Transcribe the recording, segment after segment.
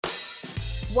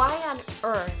Why on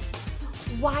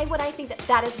earth? Why would I think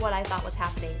that is what I thought was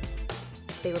happening?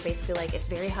 They were basically like, it's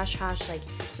very hush-hush, like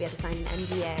we had to sign an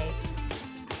NDA.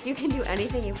 You can do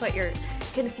anything you put your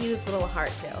confused little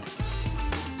heart to.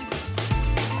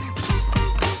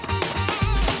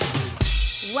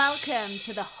 Welcome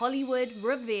to the Hollywood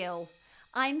Reveal.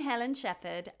 I'm Helen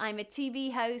Shepherd. I'm a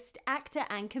TV host, actor,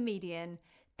 and comedian.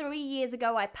 3 years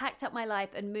ago, I packed up my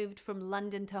life and moved from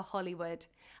London to Hollywood.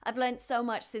 I've learned so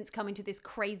much since coming to this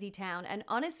crazy town, and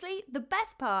honestly, the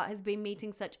best part has been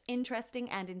meeting such interesting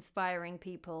and inspiring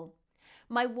people.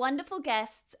 My wonderful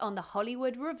guests on the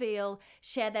Hollywood Reveal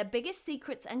share their biggest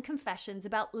secrets and confessions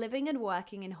about living and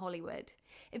working in Hollywood.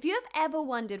 If you have ever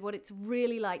wondered what it's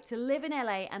really like to live in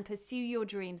LA and pursue your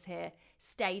dreams here,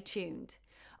 stay tuned.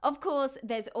 Of course,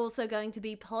 there's also going to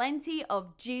be plenty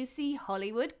of juicy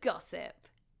Hollywood gossip.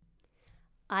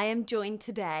 I am joined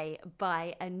today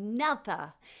by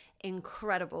another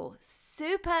incredible,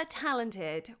 super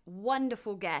talented,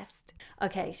 wonderful guest.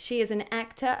 Okay, she is an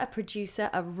actor, a producer,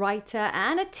 a writer,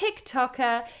 and a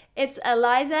TikToker. It's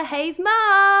Eliza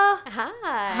Maher. Hi.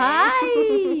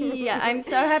 Hi. I'm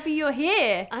so happy you're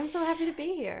here. I'm so happy to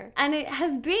be here. And it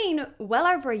has been well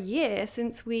over a year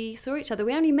since we saw each other.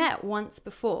 We only met once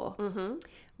before. Mm-hmm.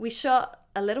 We shot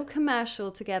a little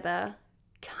commercial together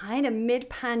kind of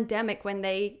mid-pandemic when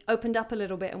they opened up a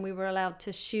little bit and we were allowed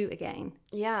to shoot again.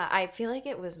 Yeah, I feel like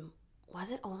it was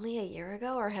it only a year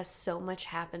ago, or has so much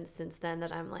happened since then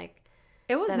that I'm like,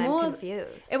 I'm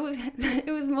confused. It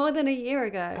was more than a year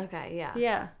ago. Okay, yeah.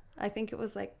 Yeah, I think it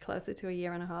was like closer to a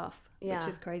year and a half, which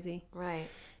is crazy. Right.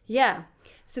 Yeah.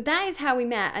 So that is how we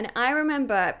met. And I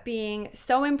remember being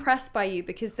so impressed by you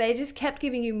because they just kept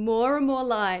giving you more and more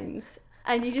lines.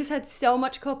 And you just had so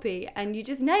much copy and you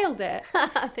just nailed it.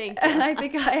 Thank you. And I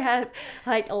think I had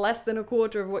like less than a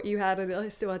quarter of what you had, and I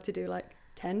still had to do like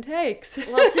 10 takes.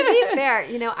 Well, to be fair,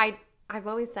 I've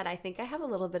always said I think I have a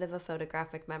little bit of a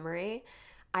photographic memory.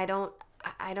 I don't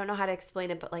know how to explain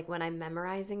it, but like when I'm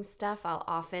memorizing stuff, I'll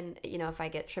often, if I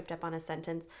get tripped up on a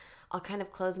sentence, I'll kind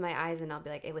of close my eyes and I'll be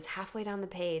like, it was halfway down the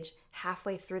page,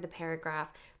 halfway through the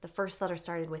paragraph, the first letter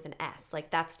started with an S.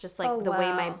 Like that's just like the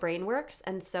way my brain works.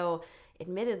 And so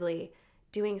admittedly,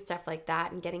 doing stuff like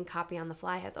that and getting copy on the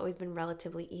fly has always been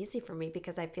relatively easy for me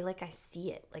because I feel like I see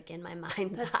it like in my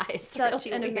mind's eye. It's such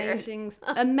really an weird.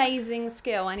 amazing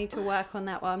skill. I need to work on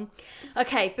that one.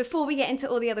 Okay, before we get into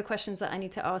all the other questions that I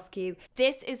need to ask you,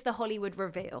 this is the Hollywood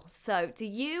Reveal. So do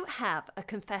you have a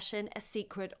confession, a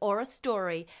secret, or a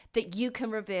story that you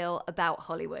can reveal about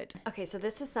Hollywood? Okay, so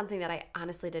this is something that I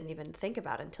honestly didn't even think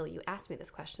about until you asked me this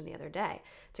question the other day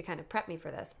to kind of prep me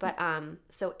for this. But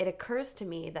so it occurs to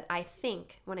me that I think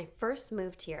when I first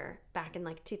moved here back in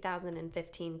like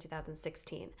 2015,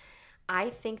 2016, I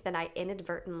think that I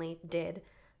inadvertently did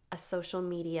a social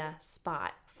media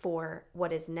spot for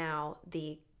what is now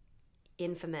the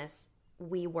infamous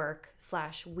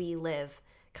WeWork/We Live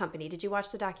company. Did you watch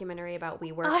the documentary about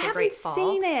WeWork, The Great Fall? I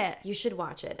haven't seen it. You should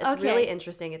watch it. It's really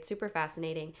interesting. It's super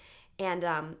fascinating. And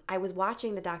I was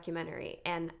watching the documentary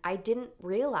and I didn't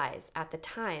realize at the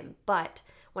time, but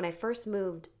when I first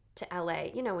moved to LA,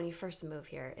 when you first move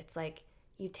here, it's like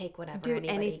you take whatever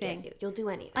anybody gives you. You'll do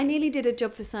anything. I nearly did a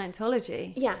job for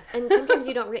Scientology. Yeah, and sometimes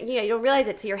you don't realize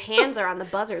it till your hands are on the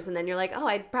buzzers, and then you're like, oh,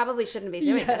 I probably shouldn't be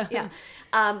doing this. Yeah.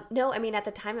 No, I mean at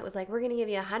the time it was like, we're gonna give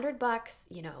you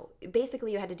 $100.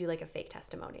 Basically you had to do like a fake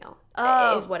testimonial.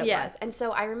 Is what it was. And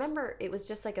so I remember it was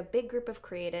just like a big group of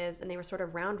creatives, and they were sort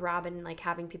of round robin, like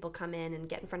having people come in and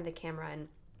get in front of the camera, and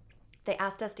they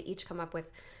asked us to each come up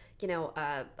with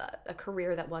a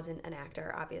career that wasn't an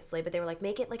actor, obviously, but they were like,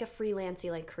 make it like a freelancey,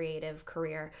 like creative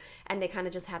career. And they kind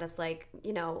of just had us like,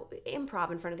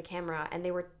 improv in front of the camera. And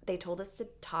they told us to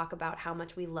talk about how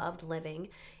much we loved living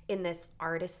in this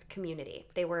artist community.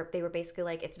 They were basically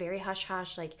like, it's very hush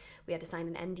hush. Like we had to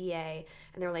sign an NDA,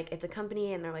 and they're like, it's a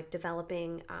company, and they're like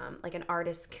developing like an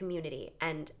artist community.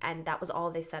 And that was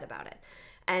all they said about it.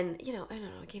 And, I don't know,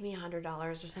 give me $100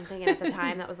 or something. And at the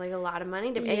time, that was like a lot of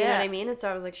money to me, you know what I mean? And so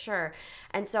I was like, sure.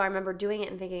 And so I remember doing it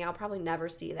and thinking, I'll probably never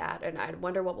see that. And I'd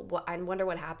wonder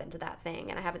what happened to that thing.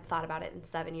 And I haven't thought about it in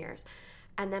 7 years.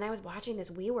 And then I was watching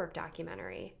this WeWork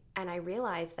documentary, and I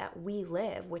realized that We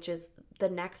Live, which is the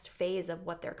next phase of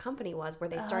what their company was, where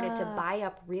they started to buy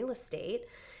up real estate.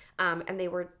 And they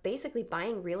were basically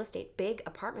buying real estate, big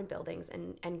apartment buildings,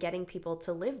 and getting people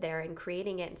to live there and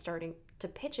creating it and starting to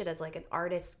pitch it as like an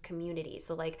artist community.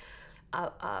 So like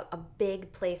a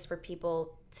big place for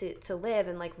people to live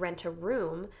and like rent a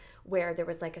room where there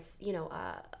was like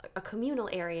a communal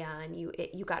area, and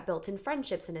you got built-in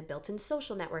friendships and a built-in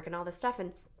social network and all this stuff.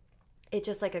 And it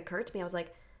just like occurred to me, I was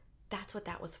like, that's what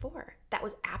that was for. That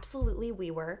was absolutely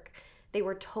WeWork. They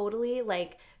were totally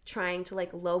like trying to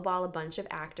like lowball a bunch of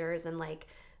actors and like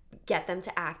get them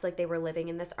to act like they were living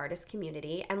in this artist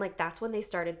community. And like that's when they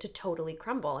started to totally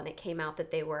crumble. And it came out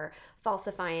that they were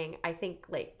falsifying, I think,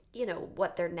 like, you know,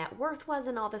 what their net worth was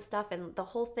and all this stuff. And the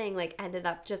whole thing like ended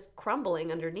up just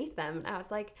crumbling underneath them. And I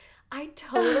was like, I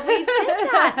totally did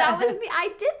that. That was me. I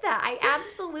did that. I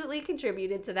absolutely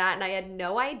contributed to that. And I had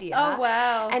no idea. Oh,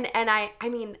 wow. And I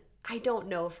mean, I don't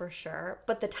know for sure,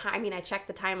 but the time, I mean, I checked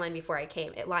the timeline before I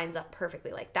came. It lines up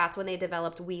perfectly. Like that's when they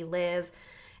developed We Live,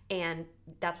 and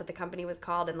that's what the company was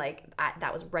called. And like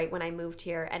that was right when I moved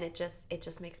here, and it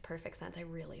just makes perfect sense. I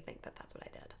really think that that's what I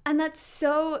did. And that's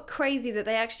so crazy that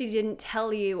they actually didn't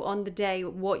tell you on the day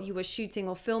what you were shooting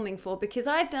or filming for, because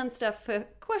I've done stuff for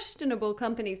questionable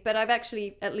companies, but I've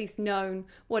actually at least known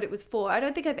what it was for. I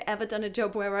don't think I've ever done a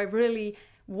job where I really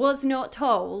was not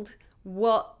told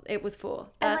what it was for.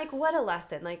 And like, what a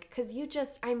lesson. Like, because you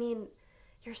just, I mean,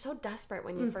 you're so desperate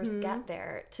when you first get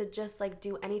there to just like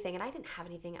do anything. And I didn't have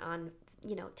anything on,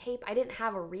 you know, tape. I didn't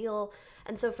have a reel.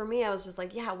 And so for me, I was just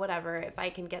like, yeah, whatever. If I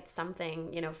can get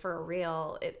something, you know, for a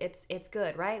reel, it's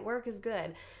good, right? Work is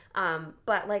good.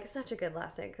 But like such a good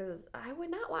lesson, because I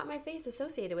would not want my face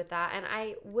associated with that. And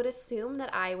I would assume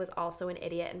that I was also an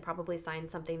idiot and probably signed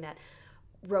something that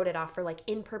wrote it off for like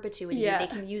in perpetuity. Yeah. They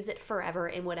can use it forever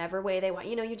in whatever way they want.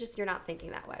 You know, you're not thinking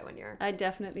that way when you're... I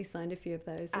definitely signed a few of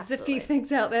those. There's Absolutely. a few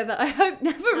things out there that I hope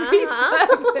never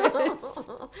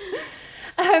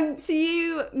resurface. So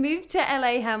you moved to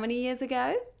LA how many years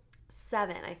ago?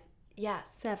 7.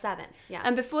 Seven. Yeah.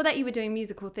 And before that you were doing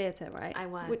musical theatre, right? I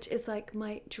was. Which is like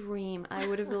my dream. I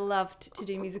would have loved to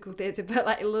do musical theatre, but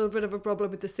like a little bit of a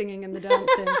problem with the singing and the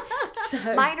dancing.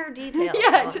 So, minor details.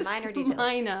 yeah, just minor details.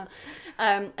 Minor.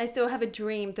 I still have a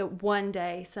dream that one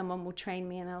day someone will train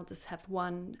me and I'll just have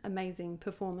one amazing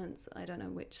performance. I don't know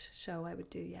which show I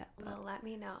would do yet. Well, let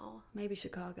me know. Maybe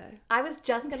Chicago. I was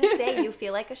just going to say, you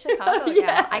feel like a Chicago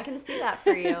gal. I can see that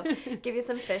for you. Give you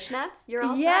some fishnets. You're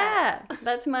all Yeah. set.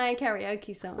 That's my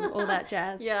karaoke song, all that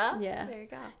jazz. Yeah? Yeah. There you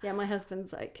go. Yeah, my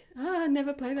husband's like,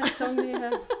 never play that song near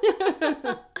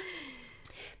her.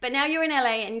 But now you're in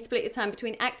LA and you split your time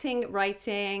between acting,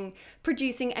 writing,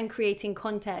 producing, and creating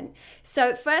content.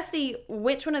 So firstly,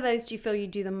 which one of those do you feel you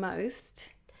do the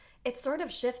most? It's sort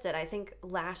of shifted. I think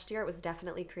last year it was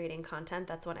definitely creating content.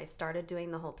 That's when I started doing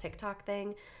the whole TikTok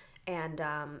thing. And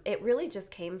it really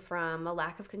just came from a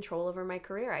lack of control over my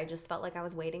career. I just felt like I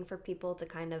was waiting for people to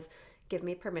kind of give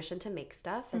me permission to make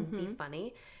stuff and be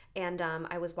funny. And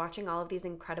I was watching all of these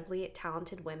incredibly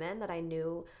talented women that I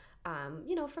knew,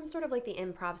 you know, from sort of like the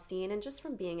improv scene and just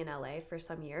from being in LA for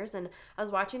some years. And I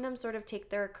was watching them sort of take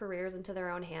their careers into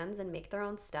their own hands and make their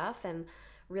own stuff and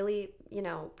really, you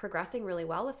know, progressing really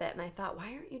well with it. And I thought,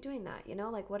 why aren't you doing that? You know,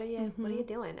 like, what are you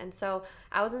doing? And so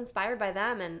I was inspired by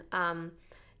them. And,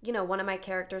 you know, one of my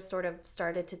characters sort of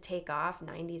started to take off,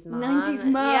 90s mom. 90s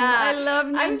mom. Yeah. I love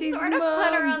 90s mom. I've sort of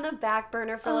put her on the back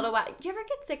burner for a little while. You ever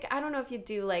get sick? I don't know if you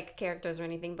do like characters or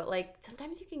anything, but like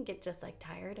sometimes you can get just like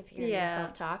tired of hearing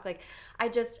yourself talk. Like I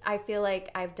feel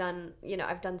like I've done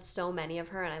so many of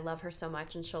her and I love her so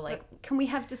much, and she'll like... Can we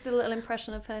have just a little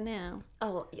impression of her now?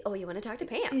 Oh, you want to talk to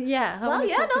Pam? Yeah. Well,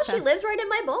 yeah, no, she lives right in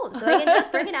my bones, so I can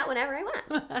just bring it out whenever I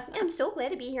want. I'm so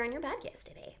glad to be here on your podcast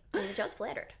today. I'm just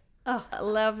flattered. Oh, I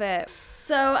love it.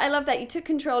 So I love that you took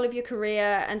control of your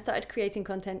career and started creating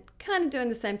content, kind of doing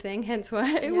the same thing, hence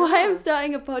why I'm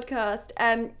starting a podcast.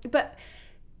 But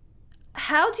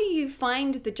how do you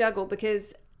find the juggle?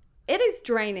 Because it is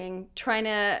draining trying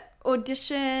to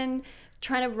audition,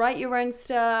 trying to write your own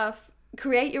stuff,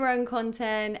 create your own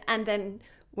content, and then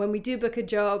when we do book a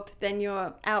job, then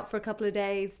you're out for a couple of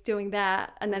days doing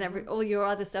that, and then all your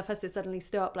other stuff has to suddenly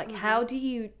stop. Like, how do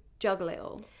you juggle it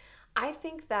all? I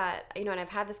think that, you know, and I've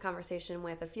had this conversation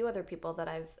with a few other people that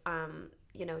I've,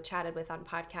 you know, chatted with on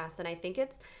podcasts. And I think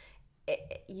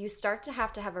you start to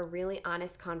have a really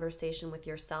honest conversation with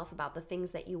yourself about the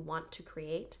things that you want to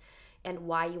create and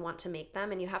why you want to make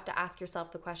them. And you have to ask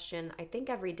yourself the question, I think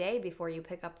every day before you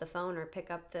pick up the phone or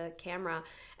pick up the camera,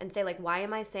 and say like, why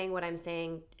am I saying what I'm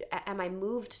saying? Am I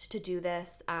moved to do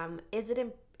this? Is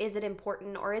it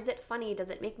important, or is it funny? Does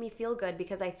it make me feel good?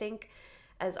 Because I think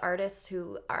as artists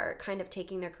who are kind of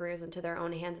taking their careers into their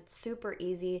own hands, it's super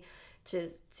easy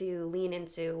to lean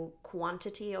into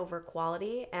quantity over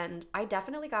quality. And I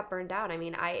definitely got burned out. I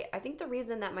mean, I think the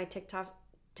reason that my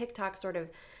TikTok sort of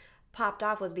popped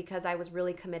off was because I was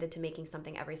really committed to making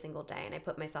something every single day. And I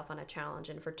put myself on a challenge.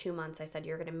 And for 2 months, I said,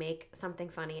 you're going to make something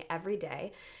funny every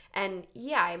day. And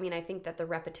yeah, I mean, I think that the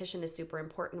repetition is super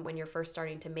important when you're first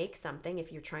starting to make something,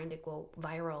 if you're trying to go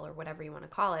viral or whatever you want to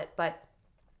call it. But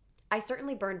I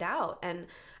certainly burned out. And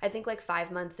I think like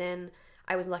 5 months in,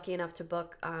 I was lucky enough to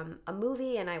book a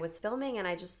movie, and I was filming, and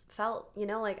I just felt,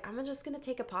 like I'm just going to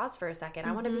take a pause for a second.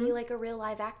 I want to be like a real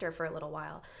live actor for a little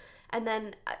while. And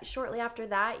then shortly after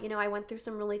that, I went through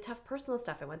some really tough personal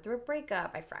stuff. I went through a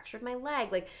breakup. I fractured my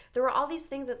leg. Like there were all these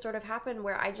things that sort of happened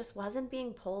where I just wasn't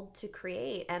being pulled to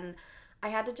create. And I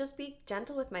had to just be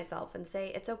gentle with myself and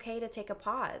say, it's okay to take a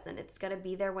pause, and it's going to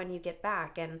be there when you get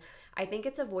back. And I think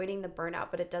it's avoiding the burnout,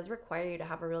 but it does require you to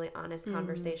have a really honest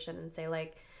conversation and say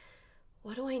like,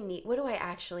 what do I need? What do I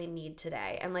actually need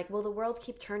today? And like, will the world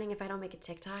keep turning if I don't make a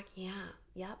TikTok? Yeah.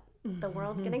 Yep. The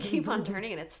world's going to keep on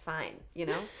turning, and it's fine,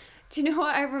 Do you know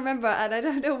what I remember? And I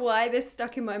don't know why this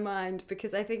stuck in my mind,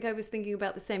 because I think I was thinking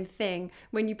about the same thing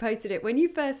when you posted it, when you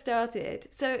first started.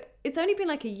 So it's only been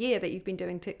like a year that you've been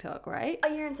doing TikTok, right?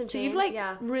 A year and some change, you've like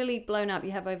really blown up.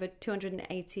 You have over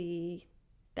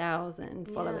 280,000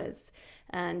 followers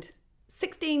and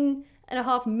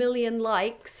 16.5 million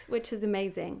likes, which is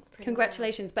amazing.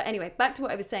 Congratulations. But anyway, back to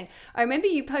what I was saying. I remember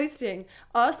you posting,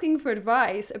 asking for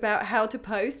advice about how to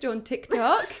post on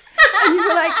TikTok. And you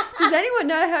were like, does anyone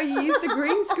know how you use the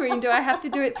green screen? Do I have to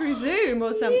do it through Zoom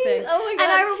or something? Oh my God.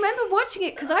 And I remember watching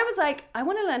it because I was like, I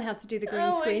want to learn how to do the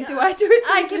green screen. Do I do it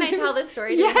through Zoom? Can I tell this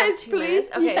story? Yes, please.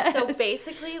 Okay, yes. So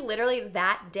basically, literally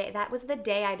that day, that was the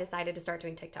day I decided to start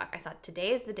doing TikTok. I thought,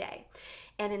 today is the day.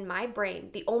 And in my brain,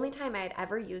 the only time I had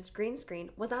ever used green screen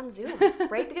was on Zoom,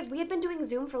 right? Because we had been doing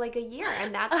Zoom for like a year,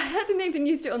 and I hadn't even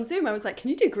used it on Zoom. I was like,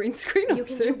 can you do green screen on Zoom?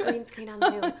 You can do green screen on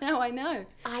Zoom. Now I know.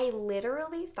 I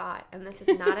literally thought, and this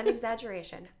is not an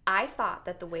exaggeration, I thought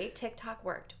that the way TikTok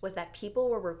worked was that people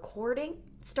were I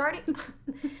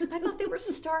thought they were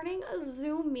starting a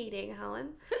Zoom meeting, Helen,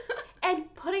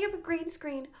 and putting up a green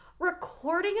screen,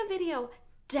 recording a video,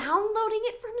 downloading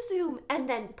it from Zoom, and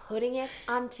then putting it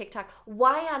on TikTok.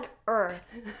 Why on earth?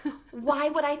 Why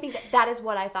would I think that is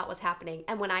what I thought was happening?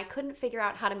 And when I couldn't figure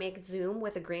out how to make Zoom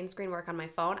with a green screen work on my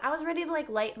phone, I was ready to like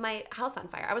light my house on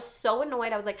fire. I was so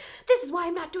annoyed. I was like, this is why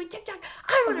I'm not doing TikTok.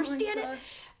 I don't understand it.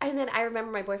 And then I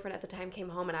remember my boyfriend at the time came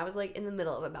home, and I was like in the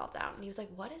middle of a meltdown. And he was like,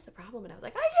 what is the problem? And I was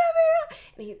like, I can't.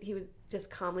 And he was just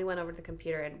calmly went over to the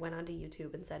computer and went onto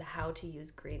YouTube and said how to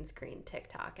use green screen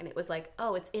TikTok. And it was like,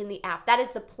 oh, it's in the app. That is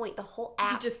the point. The whole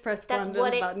app. You just press that's one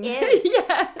what button. It is.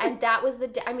 Yeah. And that was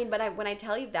when I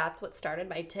tell you that's what started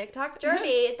my TikTok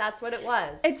journey, that's what it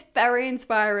was. It's very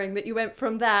inspiring that you went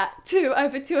from that to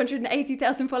over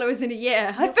 280,000 followers in a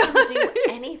year. You can do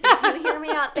anything. Do you hear me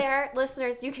out there,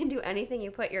 listeners? You can do anything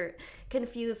you put your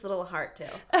confused little heart to.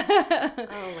 Oh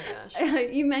my gosh.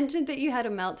 You mentioned that you had a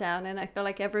meltdown, and I feel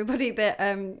like everybody that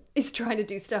is trying to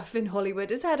do stuff in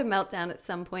Hollywood has had a meltdown at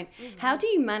some point. Mm-hmm. How do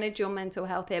you manage your mental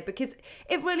health here? Because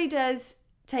it really does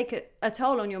take a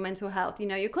toll on your mental health.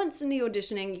 You're constantly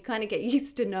auditioning, you kind of get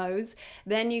used to no's,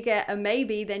 then you get a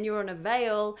maybe, then you're on a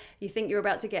veil, you think you're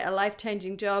about to get a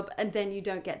life-changing job, and then you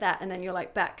don't get that, and then you're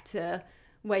like back to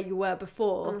where you were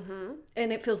before. Mm-hmm.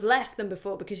 And it feels less than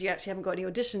before because you actually haven't got any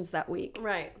auditions that week.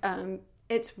 Right.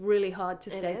 It's really hard to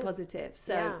stay positive.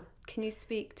 So can you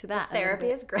speak to that? Therapy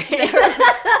is great.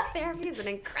 Therapy is an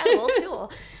incredible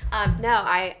tool.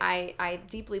 I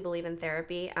deeply believe in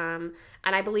therapy. And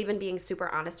I believe in being super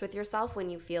honest with yourself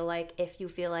if you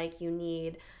feel like you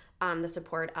need the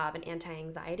support of an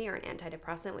anti-anxiety or an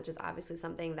antidepressant, which is obviously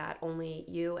something that only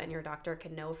you and your doctor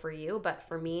can know for you. But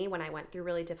for me, when I went through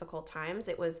really difficult times,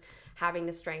 it was having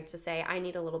the strength to say, I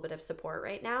need a little bit of support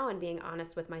right now, and being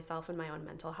honest with myself and my own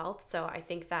mental health. So I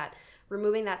think that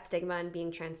removing that stigma and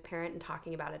being transparent and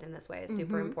talking about it in this way is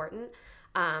super important.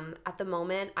 At the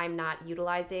moment, I'm not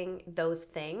utilizing those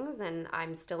things, and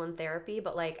I'm still in therapy,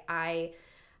 but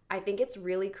I think it's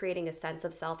really creating a sense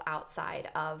of self outside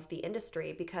of the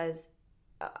industry, because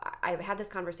I've had this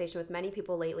conversation with many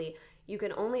people lately. You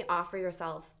can only offer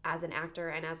yourself as an actor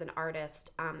and as an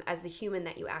artist, as the human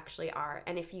that you actually are.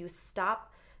 And if you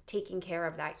stop taking care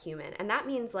of that human, and that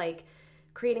means like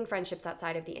creating friendships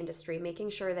outside of the industry, making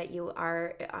sure that you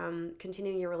are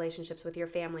continuing your relationships with your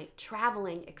family,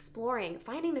 traveling, exploring,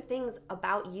 finding the things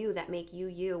about you that make you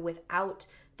you without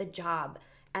the job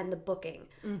and the booking.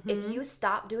 Mm-hmm. If you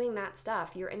stop doing that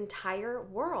stuff, your entire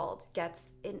world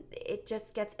gets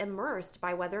immersed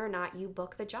by whether or not you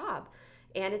book the job.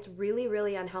 And it's really,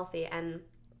 really unhealthy. And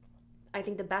I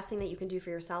think the best thing that you can do for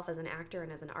yourself as an actor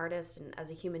and as an artist and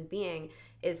as a human being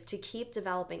is to keep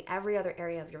developing every other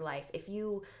area of your life. If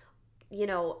you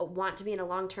want to be in a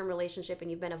long-term relationship and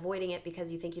you've been avoiding it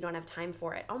because you think you don't have time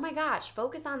for it, oh my gosh,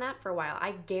 focus on that for a while.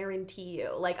 I guarantee you,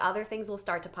 other things will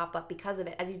start to pop up because of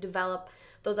it as you develop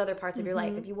those other parts of your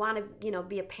life. If you want to,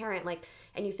 be a parent,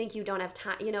 and you think you don't have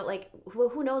time,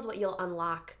 who knows what you'll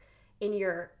unlock in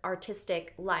your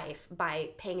artistic life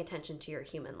by paying attention to your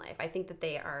human life. I think that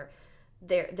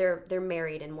they're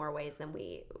married in more ways than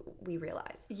we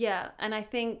realize. Yeah, and I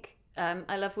think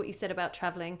I love what you said about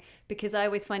traveling, because I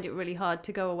always find it really hard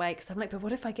to go away, because I'm like, but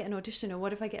what if I get an audition, or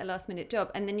what if I get a last minute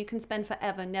job? And then you can spend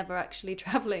forever never actually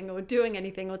traveling or doing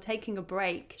anything or taking a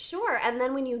break. Sure. And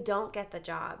then when you don't get the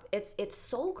job, it's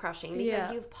soul crushing,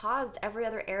 because you've paused every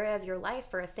other area of your life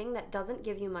for a thing that doesn't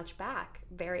give you much back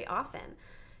very often.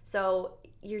 So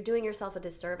you're doing yourself a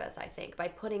disservice, I think, by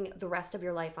putting the rest of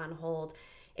your life on hold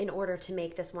in order to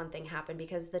make this one thing happen,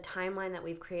 because the timeline that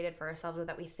we've created for ourselves, or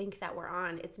that we think that we're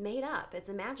on, it's made up, it's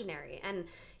imaginary, and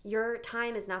your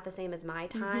time is not the same as my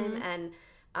time. And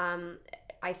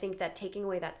I think that taking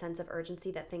away that sense of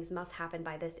urgency that things must happen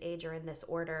by this age or in this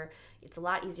order, it's a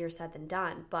lot easier said than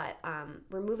done, but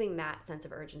removing that sense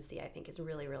of urgency, I think, is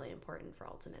really, really important for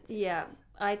ultimate success. Yeah,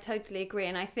 I totally agree.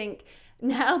 And I think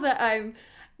now that I'm,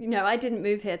 I didn't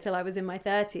move here till I was in my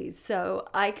 30s, so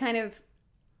I kind of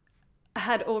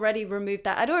had already removed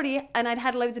that. I'd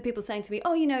had loads of people saying to me,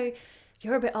 oh,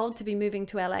 you're a bit old to be moving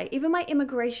to LA. Even my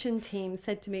immigration team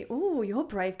said to me, oh, you're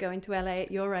brave going to LA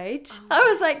at your age. Oh, I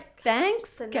was like, thanks,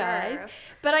 guys.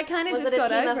 But I kind of just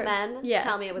got over it. Was it a team of men? Yes.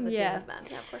 Tell me it was a team of men.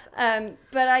 Yeah, of course.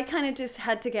 But I kind of just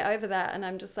had to get over that. And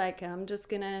I'm just like, I'm just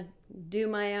going to do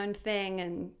my own thing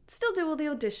and still do all the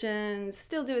auditions,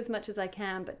 still do as much as I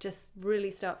can, but just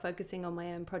really start focusing on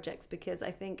my own projects. Because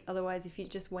I think otherwise, if you're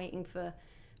just waiting for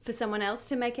someone else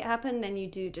to make it happen, then you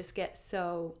do just get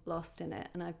so lost in it.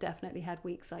 And I've definitely had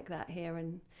weeks like that here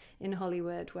in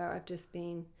Hollywood, where I've just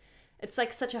been, it's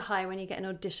like such a high when you get an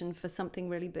audition for something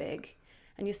really big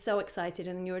and you're so excited,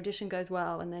 and then your audition goes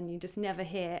well, and then you just never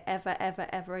hear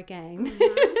ever again.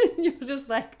 You're just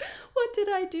like, what did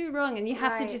I do wrong? And you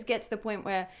have to just get to the point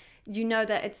where you know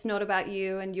that it's not about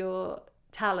you and your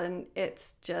talent,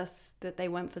 it's just that they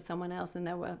went for someone else, and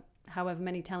there were however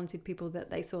many talented people that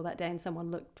they saw that day, and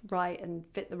someone looked right and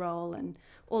fit the role and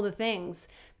all the things.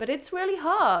 But it's really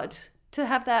hard to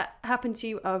have that happen to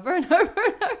you over and over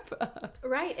and over.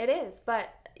 Right, it is. But,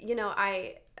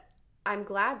 I'm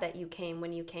glad that you came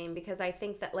when you came, because I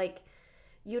think that,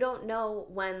 you don't know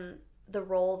when the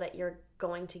role that you're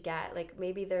going to get,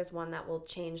 maybe there's one that will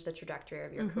change the trajectory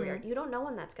of your career. You don't know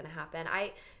when that's going to happen.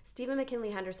 Stephen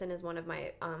McKinley Henderson is one of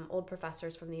my old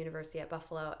professors from the University at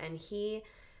Buffalo, and he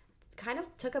kind of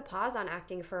took a pause on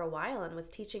acting for a while and was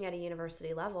teaching at a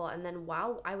university level. And then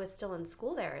while I was still in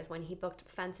school there is when he booked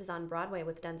Fences on Broadway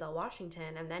with Denzel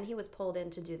Washington. And then he was pulled in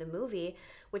to do the movie,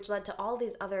 which led to all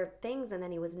these other things. And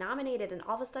then he was nominated. And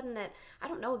all of a sudden, I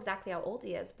don't know exactly how old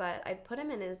he is, but I put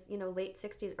him in his, late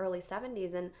 60s, early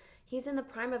 70s. And he's in the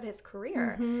prime of his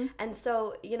career. And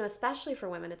so, especially for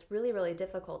women, it's really, really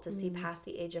difficult to see past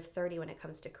the age of 30 when it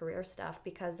comes to career stuff,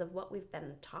 because of what we've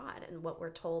been taught and what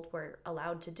we're told we're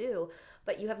allowed to do.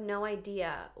 But you have no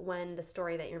idea when the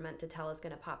story that you're meant to tell is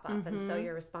going to pop up. And so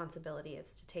your responsibility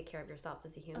is to take care of yourself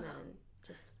as a human. And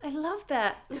just, I love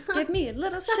that. Just give me a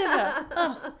little shiver.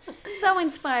 Oh, so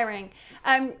inspiring.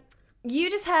 You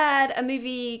just had a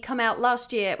movie come out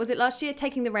last year. Was it last year?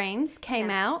 Taking the Reins came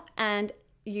out, and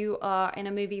you are in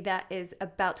a movie that is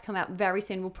about to come out very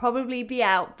soon. Will probably be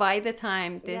out by the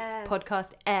time this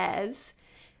podcast airs.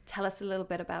 Tell us a little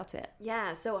bit about it.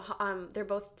 Yeah, so they're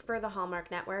both for the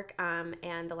Hallmark Network,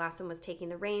 and the last one was Taking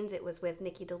the Reins. It was with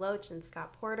Nikki DeLoach and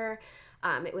Scott Porter.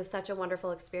 It was such a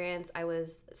wonderful experience. I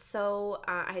was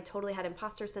I had totally had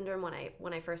imposter syndrome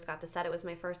when I first got to set. It was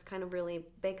my first kind of really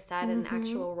big set and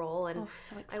actual role, and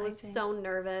so I was so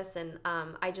nervous, and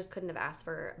I just couldn't have asked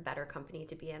for a better company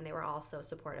to be in. They were all so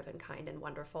supportive and kind and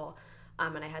wonderful.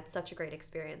 And I had such a great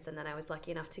experience. And then I was lucky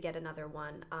enough to get another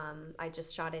one. I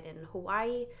just shot it in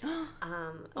Hawaii over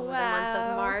the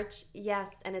month of March.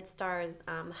 Yes, and it stars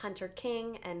Hunter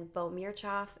King and Bo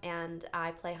Mirchoff, and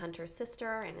I play Hunter's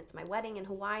sister, and it's my wedding in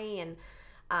Hawaii. And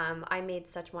I made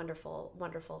such wonderful,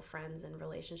 wonderful friends and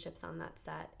relationships on that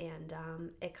set. And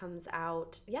it comes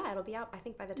out, it'll be out, I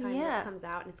think, by the time this comes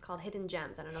out. And it's called Hidden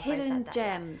Gems. I don't know if I said that. Hidden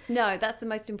Gems. Yet. No, that's the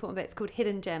most important bit. It's called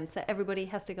Hidden Gems. So everybody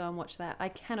has to go and watch that. I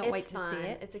cannot wait to see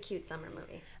it. It's a cute summer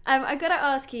movie. I've got to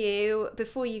ask you,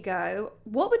 before you go,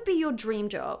 what would be your dream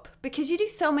job? Because you do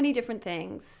so many different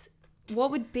things.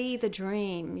 What would be the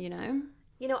dream,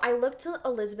 I looked to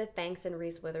Elizabeth Banks and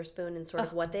Reese Witherspoon and sort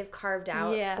of what they've carved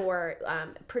out for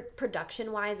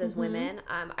production-wise as women.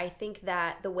 I think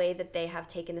that the way that they have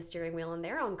taken the steering wheel in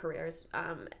their own careers,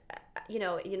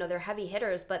 they're heavy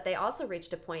hitters, but they also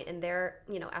reached a point in their,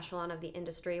 echelon of the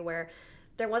industry where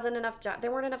there weren't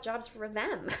enough jobs for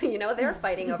them. They're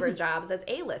fighting over jobs as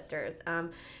A-listers.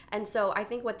 And so I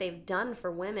think what they've done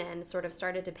for women sort of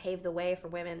started to pave the way for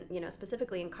women,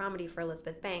 specifically in comedy for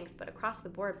Elizabeth Banks, but across the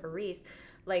board for Reese,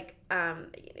 like,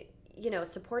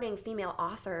 supporting female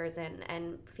authors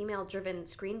and female-driven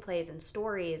screenplays and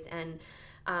stories and,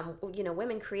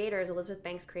 women creators. Elizabeth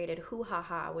Banks created Hoo Ha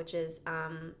Ha, which is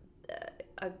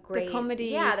a great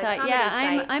comedy site.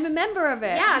 site. I'm a member of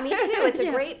it. Yeah, me too. It's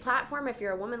a great platform if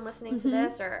you're a woman listening to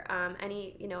this, or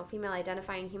any female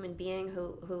identifying human being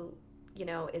who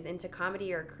is into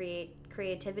comedy or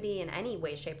creativity in any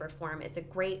way, shape, or form. It's a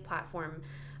great platform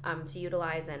to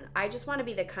utilize, and I just want to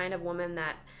be the kind of woman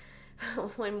that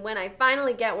when I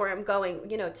finally get where I'm going,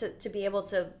 to be able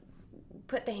to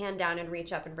put the hand down and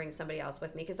reach up and bring somebody else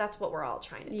with me, because that's what we're all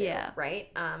trying to do, right?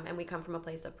 And we come from a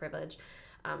place of privilege.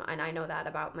 And I know that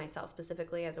about myself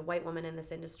specifically as a white woman in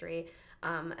this industry.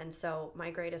 And so my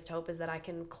greatest hope is that I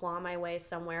can claw my way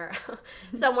somewhere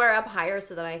up higher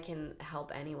so that I can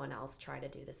help anyone else try to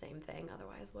do the same thing.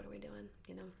 Otherwise, what are we doing,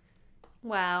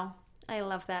 Wow. I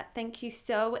love that. Thank you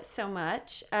so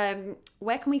much.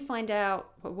 Where can we find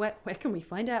out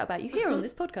about you here on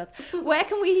this podcast? Where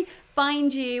can we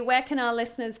find you? Where can our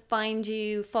listeners find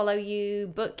you, follow you,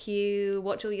 book you,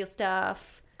 watch all your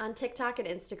stuff? On TikTok and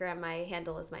Instagram, my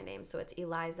handle is my name, so it's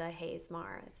Eliza Hayes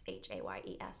Maher. It's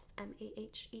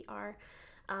HayesMaher.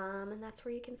 And that's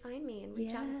where you can find me and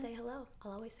reach out and say hello.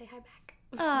 I'll always say hi back.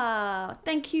 Oh,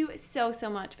 thank you so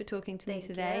much for talking to me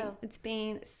today. You. It's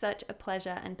been such a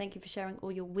pleasure, and thank you for sharing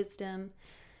all your wisdom.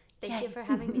 Thank you for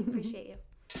having me. Appreciate you.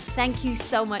 Thank you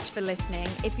so much for listening.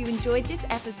 If you enjoyed this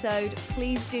episode,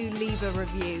 please do leave a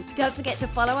review. Don't forget to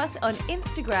follow us on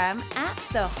Instagram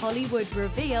 @The Hollywood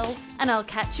Reveal, and I'll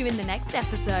catch you in the next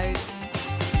episode.